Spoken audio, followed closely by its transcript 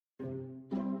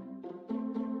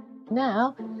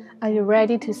Now, are you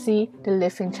ready to see the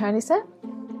Living Chinese app?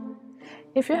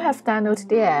 If you have downloaded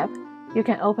the app, you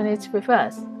can open it with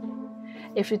us.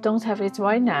 If you don't have it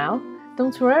right now,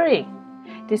 don't worry.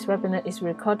 This webinar is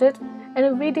recorded and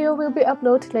the video will be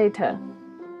uploaded later.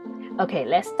 Okay,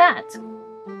 let's start.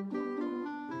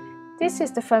 This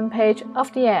is the front page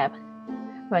of the app.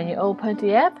 When you open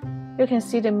the app, you can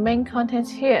see the main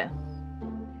contents here.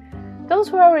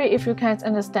 Don't worry if you can't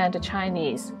understand the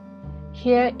Chinese.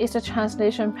 Here is the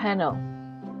translation panel.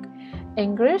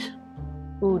 English,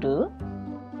 Urdu,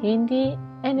 Hindi,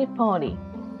 and Nepali.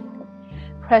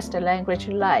 Press the language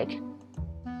you like.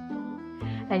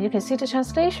 And you can see the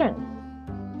translation.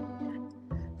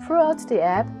 Throughout the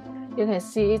app, you can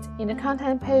see it in the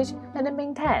content page and the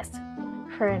main text.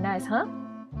 Very nice, huh?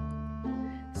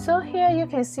 So here you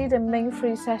can see the main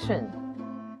three sessions.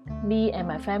 Me and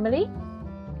my family,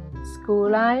 school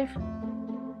life,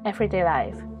 everyday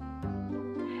life.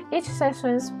 Each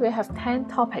session will have 10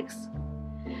 topics,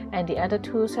 and the other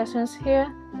 2 sessions here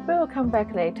will come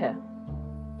back later.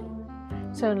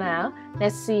 So now,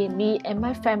 let's see me and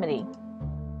my family.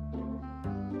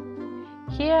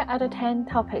 Here are the 10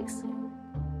 topics.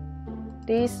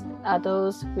 These are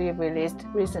those we released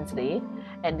recently,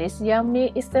 and this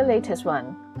Yummy is the latest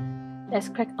one. Let's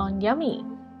click on Yummy.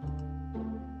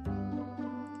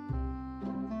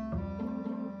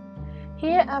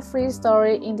 Here are 3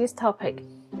 stories in this topic.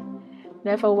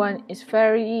 Level 1 is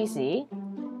very easy,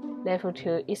 Level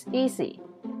 2 is easy,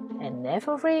 and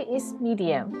Level 3 is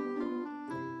medium.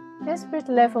 Let's read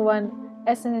Level 1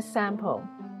 as an example.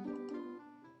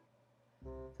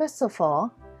 First of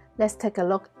all, let's take a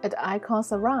look at the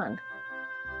icons around.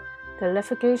 The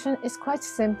navigation is quite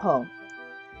simple.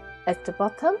 At the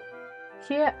bottom,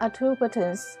 here are 2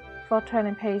 buttons for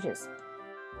turning pages.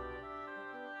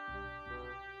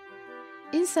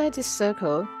 Inside this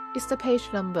circle is the page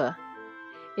number.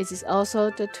 It is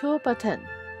also the tool button.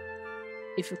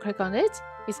 If you click on it,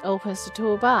 it opens the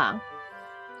toolbar.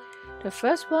 The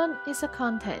first one is the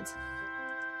content.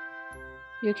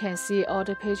 You can see all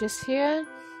the pages here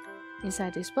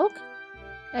inside this book.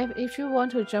 And if you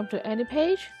want to jump to any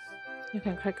page, you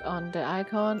can click on the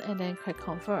icon and then click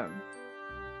confirm.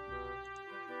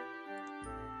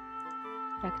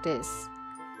 Like this.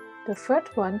 The third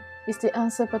one is the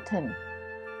answer button.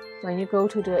 When you go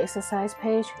to the exercise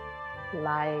page,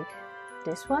 like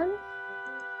this one,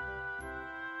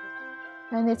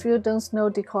 and if you don't know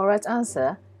the correct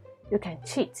answer, you can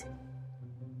cheat.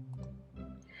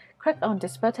 Click on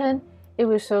this button, it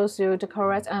will show you the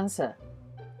correct answer,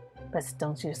 but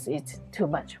don't use it too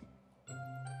much.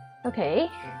 Okay,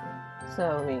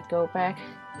 so we go back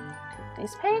to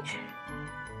this page,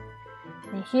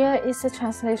 and here is the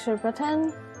translation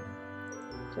button,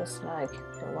 just like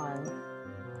the one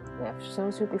we have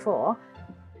shown you before.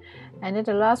 And then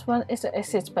the last one is the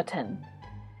exit button.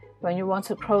 When you want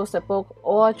to close the book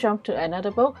or jump to another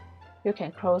book, you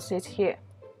can close it here.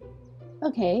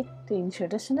 Okay, the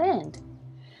introduction end.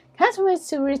 Can't wait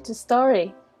to read the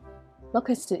story. Look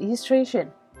at the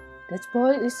illustration. That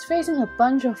boy is facing a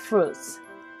bunch of fruits.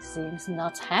 Seems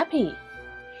not happy.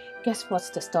 Guess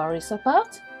what the story is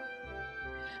about?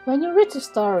 When you read the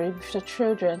story with the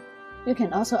children, you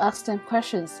can also ask them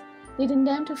questions, leading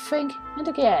them to think and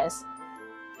to guess.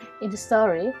 In the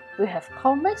story, we have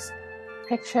comics,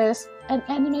 pictures, and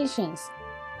animations.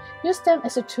 Use them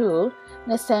as a tool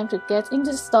next time to get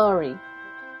into the story.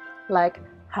 Like,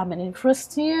 how many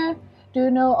fruits here? Do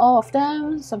you know all of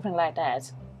them? Something like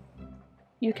that.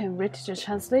 You can read the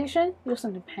translation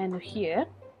using the panel here.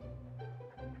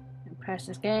 And press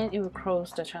it again, it will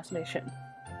close the translation.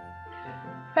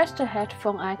 Press the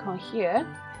headphone icon here.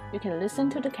 You can listen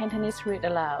to the Cantonese read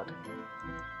aloud.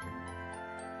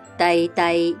 弟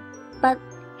弟不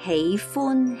喜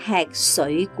歡吃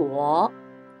水果.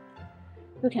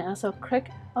 You can also click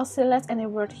or select any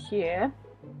word here,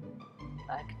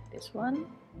 like this one.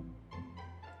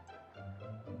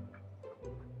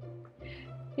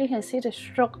 You can see the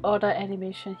stroke order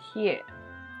animation here,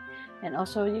 and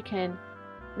also you can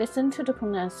listen to the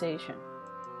pronunciation.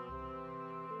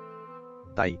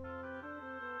 弟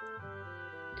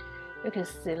You can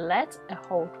select a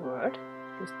whole word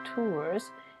with 2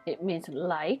 words. It means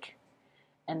like,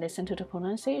 and listen to the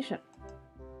pronunciation.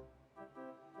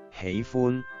 喜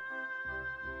歡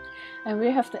And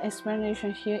we have the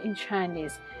explanation here in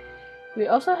Chinese. We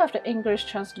also have the English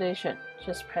translation.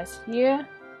 Just press here,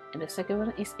 and the second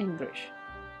one is English.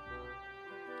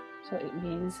 So it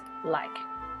means like.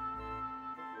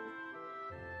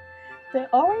 The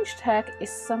orange tag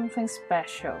is something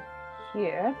special.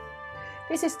 Here,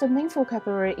 this is the main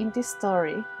vocabulary in this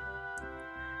story.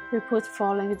 We put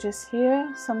 4 languages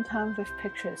here, sometimes with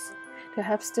pictures, to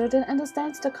help students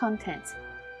understand the content.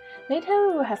 Later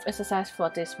we will have exercise for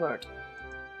this word.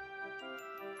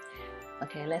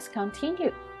 Okay, let's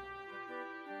continue.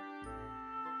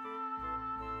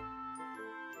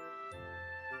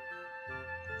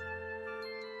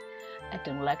 I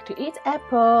don't like to eat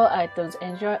apple. I don't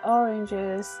enjoy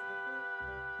oranges.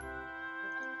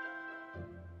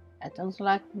 I don't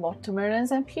like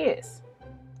watermelons and pears.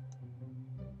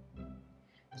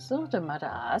 So the mother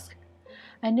asked,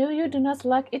 I know you do not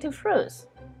like eating fruits,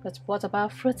 but what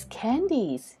about fruit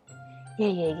candies?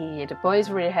 Yeah, the boy is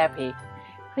really happy.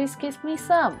 Please give me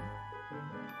some.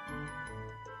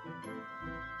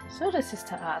 So the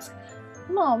sister asked,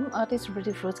 Mom, are these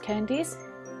really fruit candies?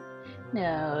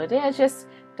 No, they are just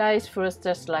diced fruits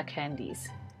just like candies.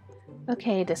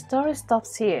 Okay, the story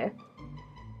stops here.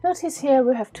 Notice here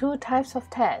we have 2 types of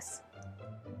tests.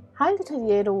 Highlighted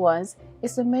yellow ones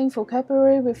is the main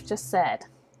vocabulary we've just said.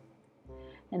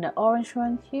 And the orange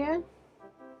one here,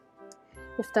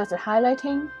 without the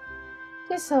highlighting,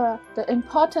 these are the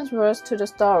important words to the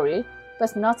story,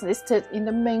 but not listed in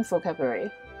the main vocabulary.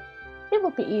 It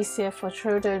would be easier for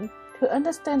children to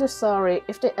understand the story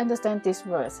if they understand these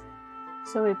words.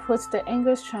 So we put the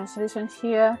English translation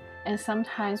here and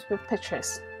sometimes with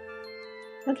pictures.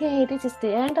 Okay, this is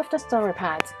the end of the story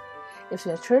part. If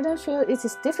your children feel it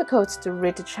is difficult to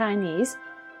read the Chinese,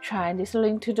 try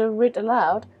listening to the read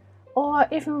aloud or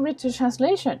even read the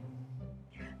translation.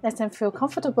 Let them feel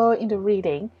comfortable in the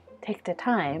reading. Take the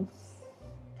time.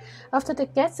 After they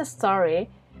get the story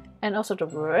and also the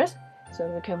words, so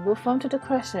we can move on to the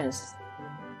questions.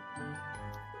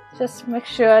 Just make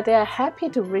sure they are happy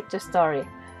to read the story.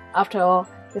 After all,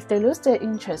 if they lose their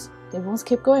interest, they won't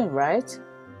keep going, right?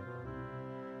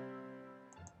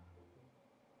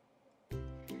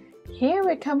 Here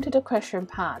we come to the question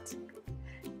part.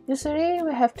 Usually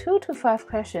we have 2 to 5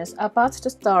 questions about the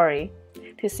story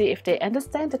to see if they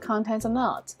understand the content or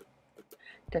not.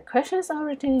 The questions are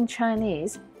written in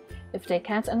Chinese. If they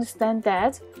can't understand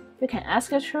that, you can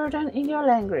ask your children in your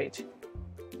language.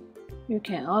 You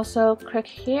can also click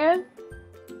here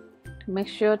to make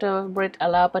sure the read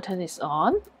aloud button is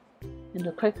on and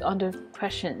to click on the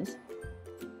questions.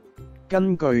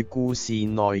 根據故事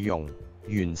內容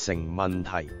完成問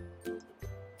題。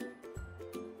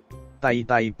弟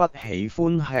弟不喜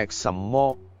歡吃什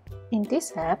麼？ In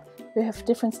this app, we have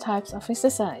different types of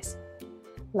exercise.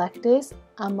 Like these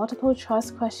are multiple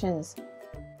choice questions.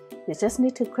 You just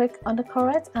need to click on the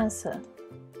correct answer.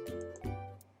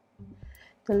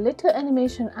 The little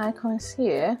animation icons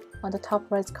here on the top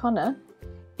right corner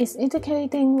is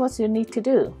indicating what you need to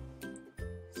do.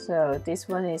 So this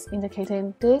one is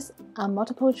indicating these are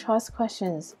multiple choice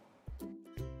questions.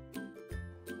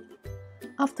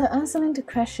 After answering the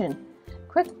question,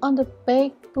 click on the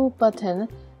big blue button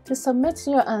to submit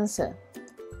your answer.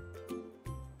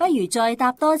 不如再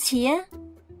答多次啊！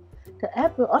 The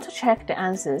app will auto-check the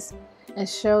answers and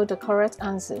show the correct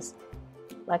answers.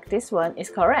 Like this one is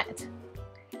correct.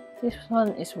 This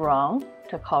one is wrong.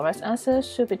 The correct answer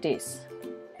should be this.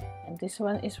 And this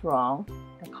one is wrong.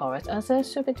 The correct answer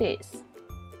should be this.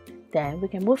 Then we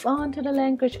can move on to the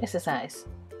language exercise.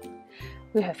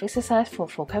 We have exercise for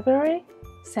vocabulary,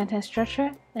 sentence structure,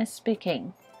 and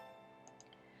speaking.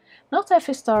 Not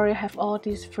every story have all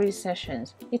these 3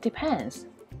 sessions. It depends.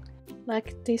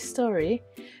 Like this story,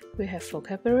 we have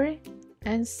vocabulary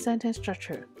and sentence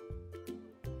structure.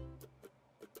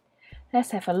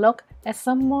 Let's have a look at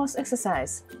some more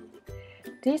exercise.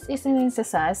 This is an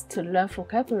exercise to learn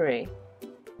vocabulary.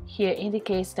 Here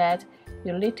indicates that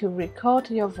you need to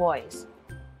record your voice.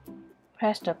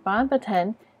 Press the brown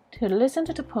button to listen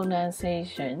to the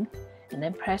pronunciation, and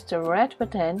then press the red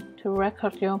button to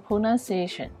record your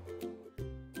pronunciation.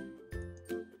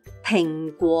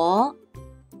 蘋果，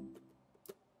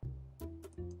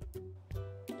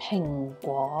蘋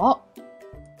果。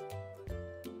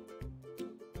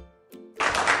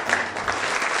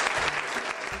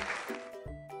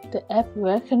The app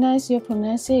recognizes your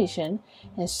pronunciation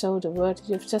and shows the word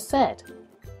you've just said.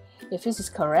 If this is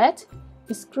correct,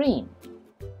 it's green.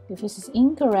 If this is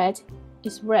incorrect,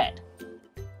 it's red.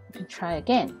 You can try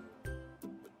again.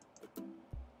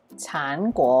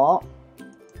 橙果.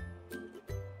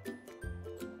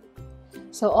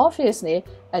 So obviously,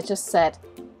 I just said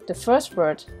the first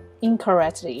word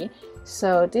incorrectly,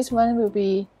 so this one will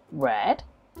be red.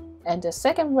 And the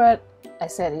second word, I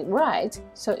said it right,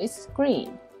 so it's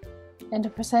green. And the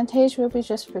percentage will be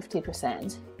just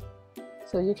 50%.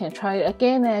 So you can try it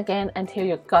again and again until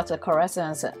you got the correct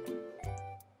answer.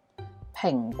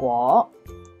 蘋果.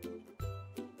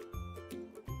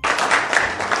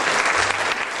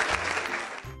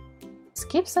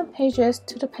 skip some pages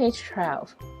to the page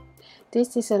 12.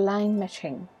 This is a line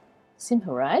matching.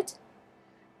 Simple, right?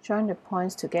 Join the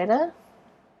points together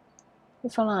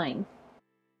with a line.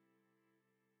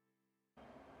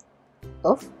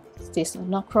 Oops, this is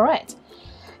not correct.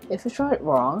 If you draw it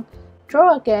wrong,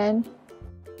 draw again,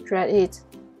 drag it,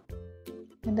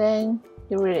 and then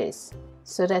you release,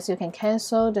 so that you can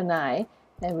cancel the 9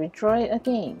 and redraw it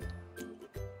again.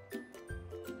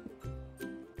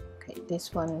 Okay,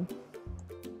 this one.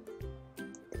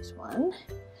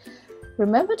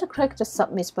 Remember to click the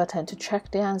Submit button to check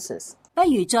the answers. 不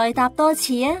如再答多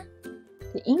次啊。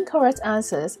The incorrect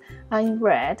answers are in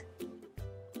red.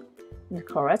 The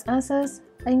correct answers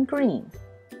are in green.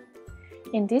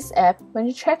 In this app, when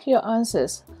you check your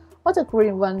answers, all the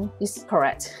green one is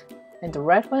correct and the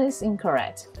red one is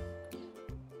incorrect.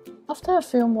 After a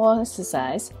few more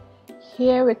exercises,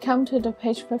 here we come to the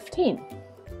page 15.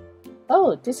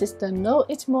 Oh, this is the Know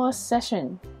It More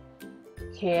session.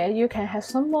 Here you can have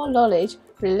some more knowledge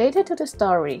related to the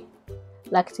story.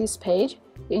 Like this page,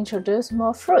 we introduce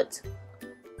more fruit.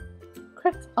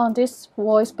 Click on this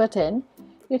voice button,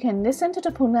 you can listen to the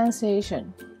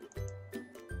pronunciation.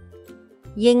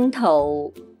 櫻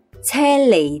桃、車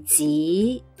厘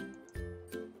子、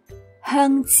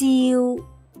香蕉、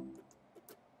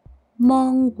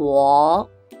芒果。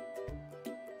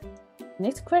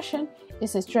 Next question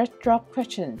is a drag drop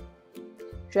question.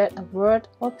 Drag a word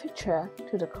or picture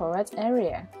to the correct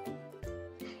area.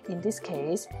 In this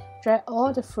case, drag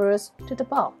all the fruits to the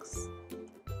box.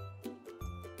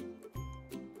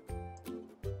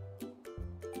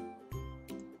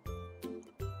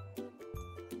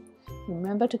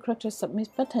 Remember to click the Submit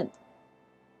button.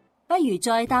 不如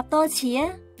再答多次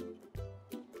啊。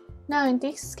Now in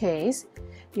this case,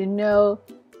 you know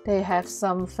they have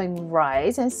something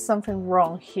right and something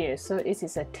wrong here, so it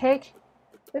is a tick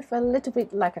with a little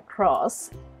bit like a cross.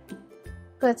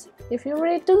 But if you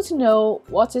really don't know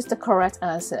what is the correct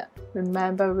answer,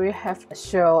 remember we have a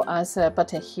Show Answer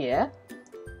button here.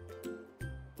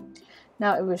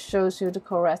 Now it will show you the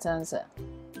correct answer.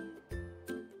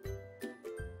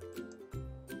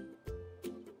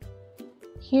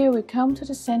 Here we come to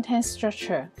the sentence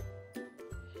structure.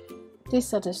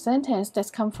 These are the sentences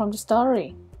that come from the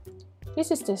story. This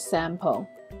is the sample,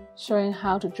 showing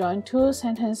how to join two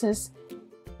sentences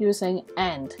using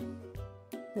and.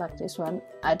 Like this one,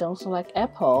 I don't like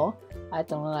apple, I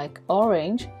don't like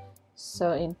orange.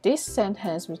 So in this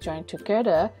sentence we join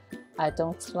together, I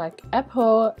don't like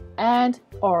apple and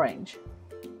orange.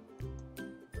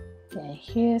 And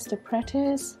here's the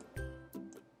practice.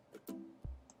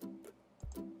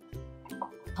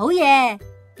 好嘢，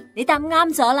你答啱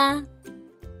咗啦。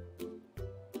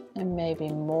And maybe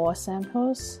more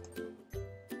samples.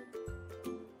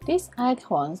 These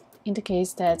icons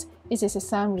indicates that it is a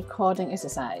sound recording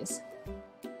exercise.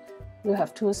 You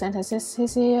have two sentences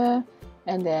here,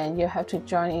 and then you have to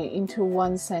join it into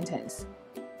one sentence.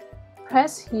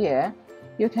 Press here,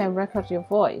 you can record your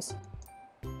voice.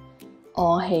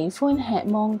 我喜歡吃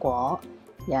芒果，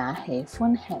也喜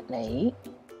歡吃梨。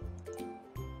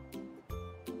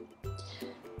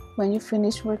When you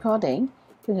finish recording,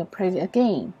 you can play it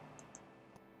again.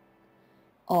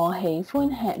 我喜歡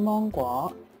吃芒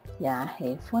果，也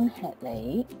喜歡吃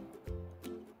梨。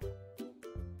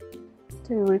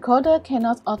The recorder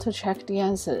cannot auto-check the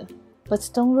answer, but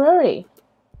don't worry,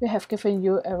 we have given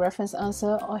you a reference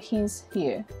answer or hints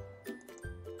here.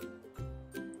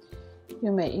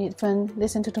 You may even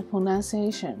listen to the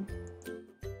pronunciation.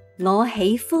 我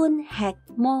喜歡吃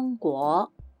芒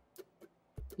果，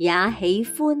也喜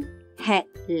歡吃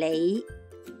梨。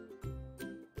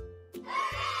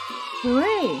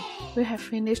Hooray! We have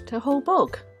finished the whole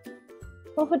book.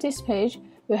 Over this page,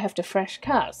 we have the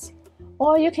flashcards,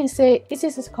 or you can say it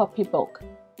is a copybook.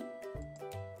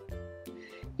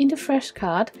 In the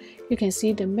flashcard, you can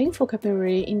see the main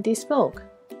vocabulary in this book.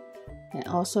 And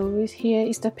also here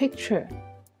is the picture.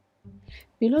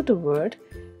 Below the word,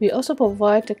 we also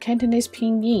provide the Cantonese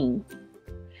pinyin.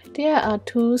 There are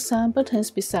two sound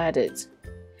buttons beside it.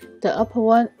 The upper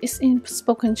one is in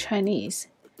spoken Chinese.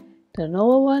 The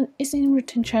lower one is in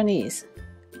written Chinese.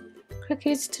 Click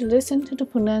it to listen to the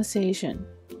pronunciation.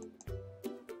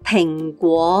 蘋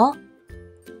果。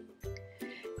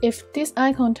 If this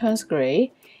icon turns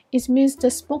gray, it means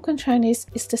the spoken Chinese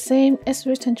is the same as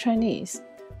written Chinese.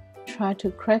 Try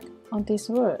to click on these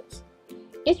words.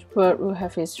 Each word will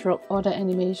have its stroke order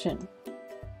animation.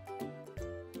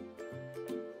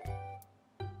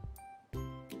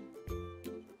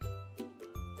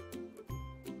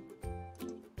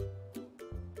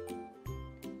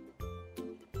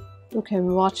 You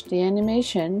can watch the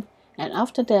animation, and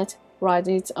after that, write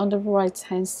it on the right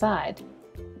hand side.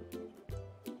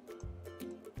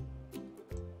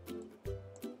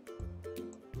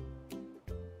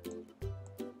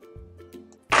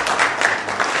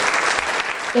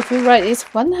 If you write it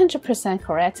 100%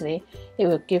 correctly, it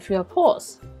will give you a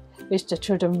pause, which the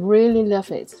children really love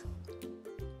it.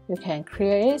 You can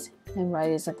clear it and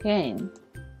write it again.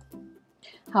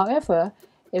 However,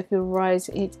 if you write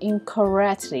it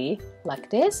incorrectly, like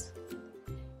this,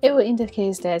 it will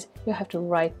indicate that you have to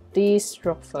write this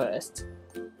stroke first.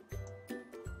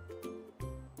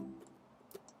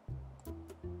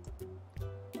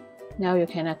 Now you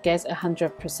cannot get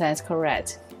 100%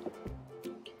 correct.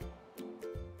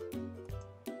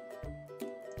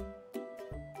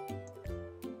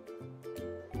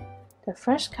 The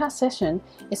flashcard session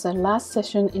is the last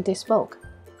session in this book.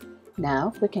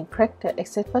 Now we can click the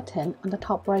exit button on the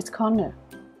top right corner.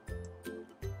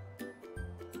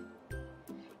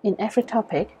 In every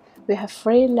topic, we have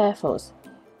 3 levels.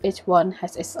 Each one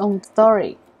has its own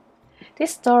story.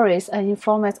 These stories are in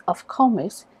format of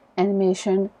comics,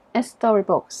 animation, and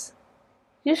storybooks.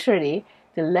 Usually,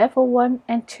 the level 1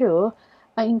 and 2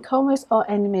 are in comics or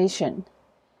animation,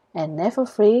 and level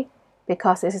 3,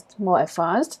 because it is more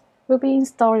advanced, will be in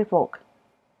storybook.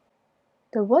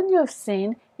 The one you have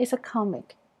seen is a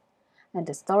comic, and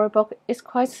the storybook is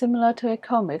quite similar to a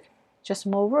comic, just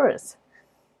more words.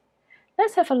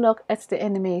 Let's have a look at the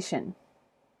animation.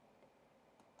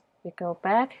 We go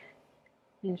back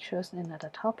and choose another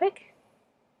topic.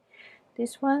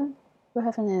 This one will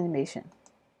have an animation.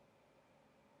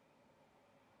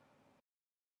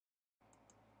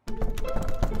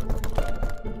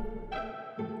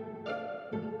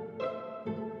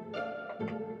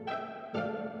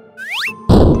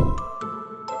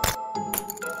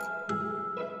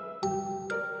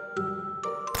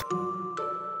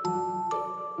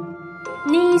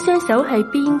呢雙手係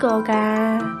邊個㗎？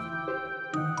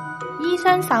呢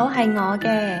雙手係我嘅。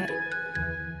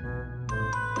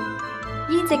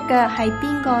呢隻腳係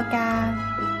邊個㗎？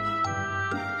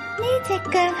呢隻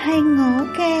腳係我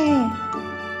嘅。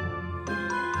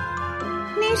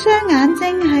呢雙眼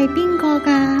睛係邊個㗎？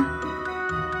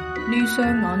呢雙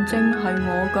眼睛係我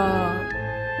㗎。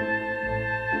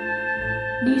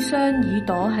呢雙耳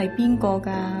朵係邊個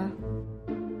㗎？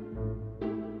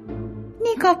呢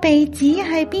個鼻子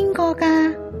係邊個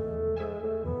㗎？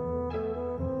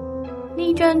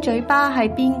呢張嘴巴係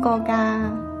邊個㗎？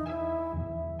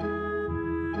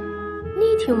呢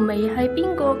條眉係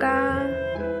邊個㗎？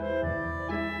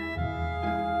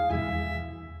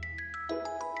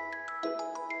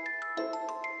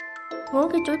我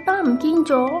嘅嘴巴唔見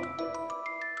咗，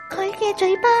佢嘅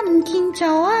嘴巴唔見咗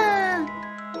啊！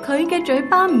佢嘅嘴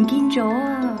巴唔見咗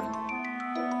啊！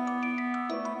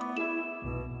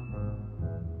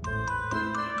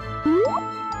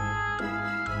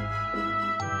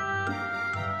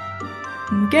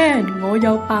唔驚，我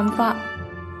有辦法。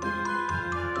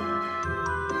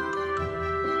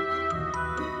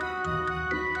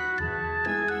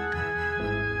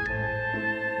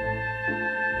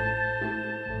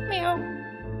喵。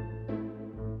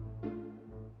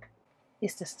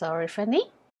Is the story funny?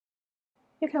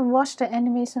 You can watch the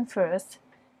animation first.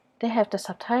 They have the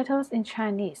subtitles in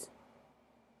Chinese.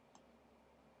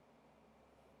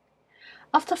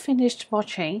 After finished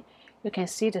watching, you can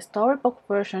see the storybook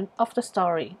version of the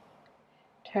story.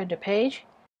 Turn the page.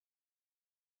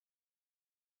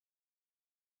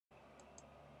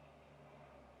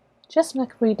 Just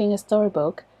like reading a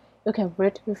storybook, you can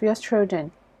read with your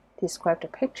children, describe the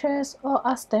pictures, or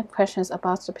ask them questions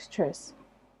about the pictures.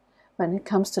 When it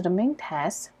comes to the main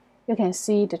text, you can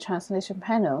see the translation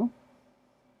panel,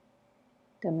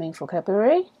 the main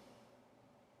vocabulary,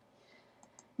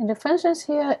 and the functions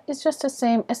here is just the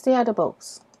same as the other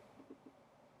books.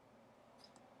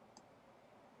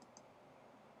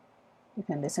 You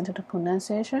can listen to the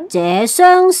pronunciation. 這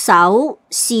雙手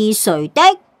是誰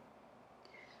的？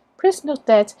 Please note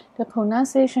that the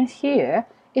pronunciation here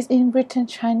is in written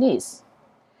Chinese.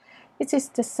 It is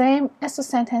the same as the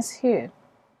sentence here.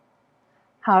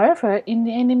 However, in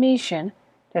the animation,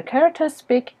 the characters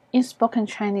speak in spoken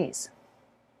Chinese.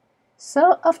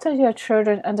 So after your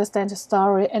children understand the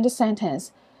story and the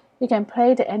sentence, you can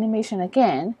play the animation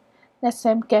again. Let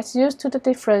them get used to the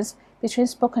difference between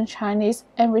spoken Chinese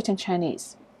and written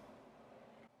Chinese.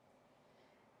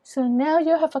 So now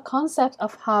you have a concept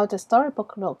of how the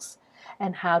storybook looks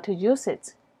and how to use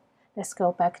it. Let's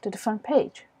go back to the front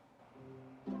page.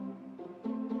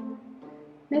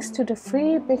 Next to the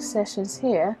 3 big sessions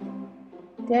here,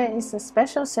 there is a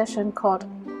special session called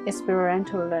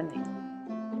Experiential Learning.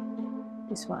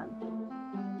 This one.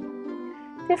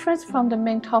 Different from the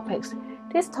main topics,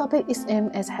 This topic is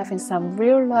aimed at having some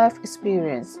real-life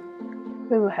experience.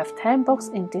 We will have 10 books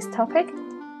in this topic,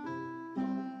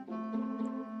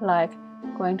 like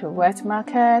going to wet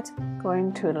market,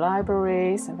 going to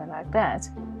library, something like that.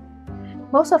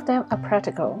 Most of them are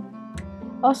practical.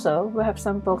 Also, we have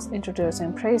some books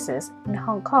introducing places in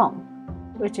Hong Kong,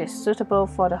 which is suitable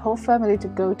for the whole family to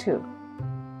go to,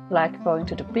 like going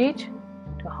to the beach,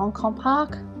 to Hong Kong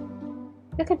Park.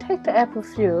 You can take the app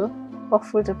with you, walk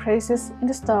through the places in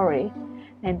the story,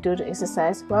 and do the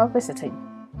exercise while visiting.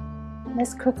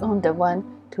 Let's click on the one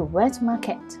to wet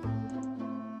market.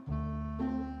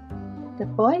 The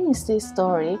boy in this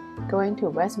story going to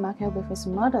wet market with his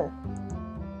mother.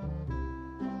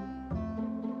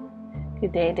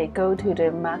 Today they go to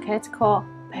the market called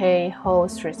Pei Ho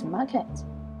Street Market.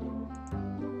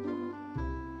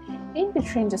 In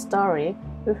between the story,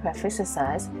 we have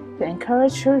exercise to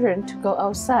encourage children to go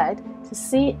outside to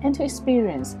see and to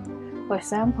experience. For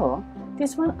example,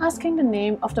 this one asking the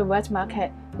name of the wet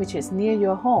market which is near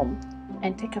your home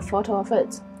and take a photo of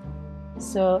it.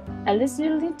 So at least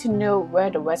you need to know where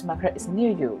the wet market is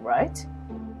near you, right?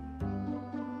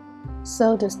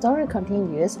 So the story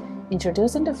continues,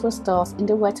 introducing the food stalls in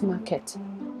the wet market.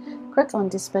 Click on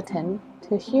this button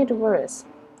to hear the words.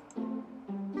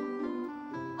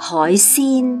 海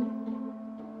鮮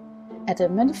And the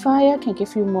magnifier can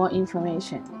give you more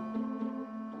information.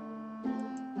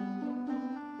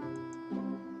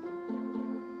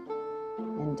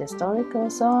 And the story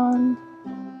goes on,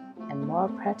 and more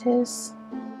practice.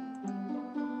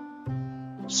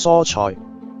 蔬菜、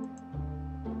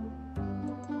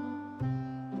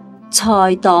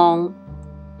菜檔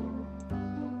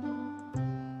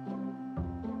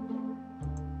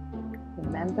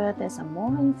Remember, there's some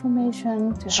more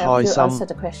information to help you 菜心 answer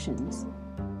the questions.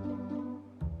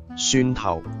 蒜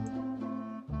頭、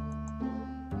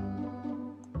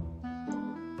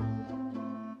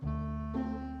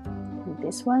 In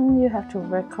this one, you have to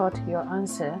record your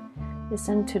answer,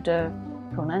 listen to the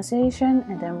pronunciation,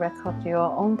 and then record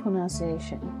your own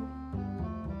pronunciation.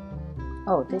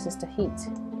 Oh, this is the heat.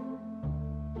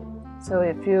 So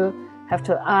if you have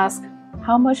to ask,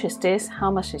 how much is this, how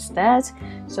much is that?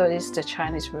 So it's the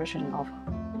Chinese version of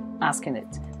asking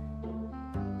it.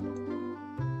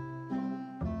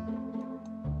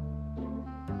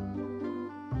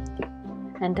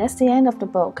 And that's the end of the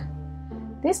book.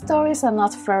 These stories are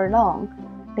not very long.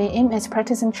 They aim at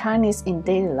practicing Chinese in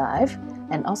daily life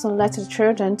and also let the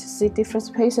children to see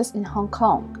different places in Hong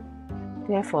Kong.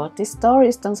 Therefore, these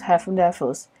stories don't have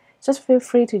levels. Just feel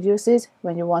free to use it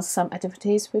when you want some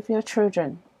activities with your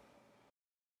children.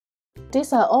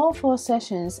 These are all 4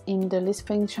 sessions in the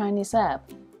Lisping Chinese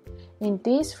app. In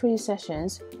these 3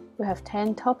 sessions, we have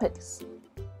 10 topics.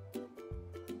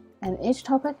 And each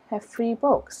topic has 3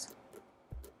 books.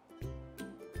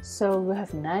 So we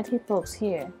have 90 books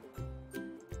here.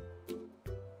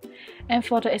 And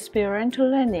for the experiential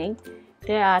learning,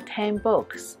 there are 10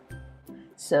 books.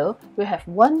 So we have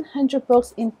 100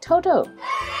 books in total.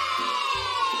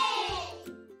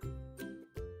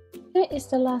 Here is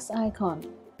the last icon,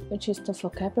 which is the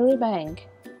vocabulary bank.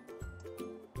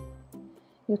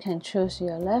 You can choose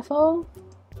your level,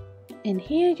 and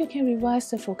here you can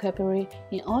revise the vocabulary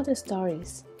in all the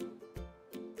stories.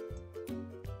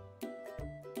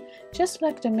 Just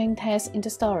like the main text in the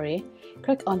story,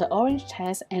 click on the orange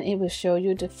text and it will show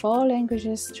you the 4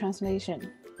 languages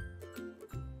translation.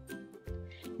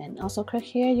 And also click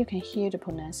here, you can hear the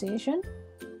pronunciation.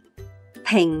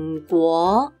 蘋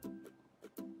果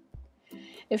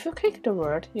If you click the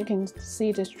word, you can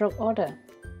see the stroke order.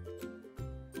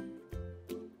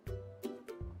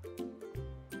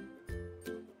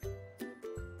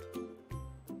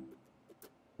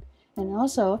 And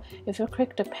also, if you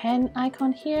click the pen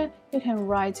icon here, you can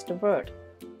write the word.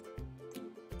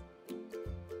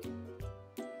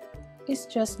 It's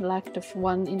just like the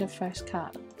one in the first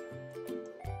card.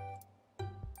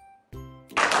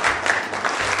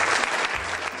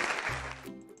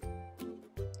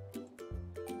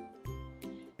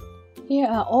 Here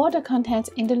are all the contents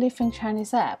in the Living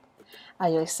Chinese app. Are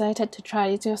you excited to try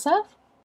it yourself?